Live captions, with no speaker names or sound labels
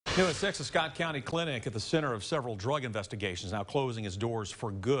New at 6, a Scott County clinic at the center of several drug investigations now closing its doors for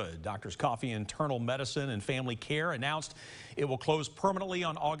good. Doctors Coffee Internal Medicine and Family Care announced it will close permanently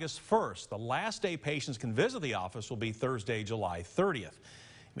on August 1st. The last day patients can visit the office will be Thursday, July 30th.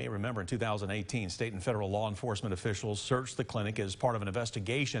 You may remember in 2018, state and federal law enforcement officials searched the clinic as part of an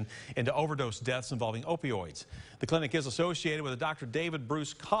investigation into overdose deaths involving opioids. The clinic is associated with a Dr. David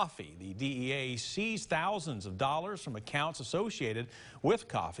Bruce Coffee. The DEA seized thousands of dollars from accounts associated with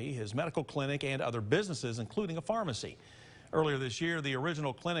Coffee, his medical clinic, and other businesses, including a pharmacy. Earlier this year, the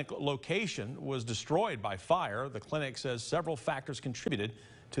original clinic location was destroyed by fire. The clinic says several factors contributed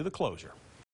to the closure.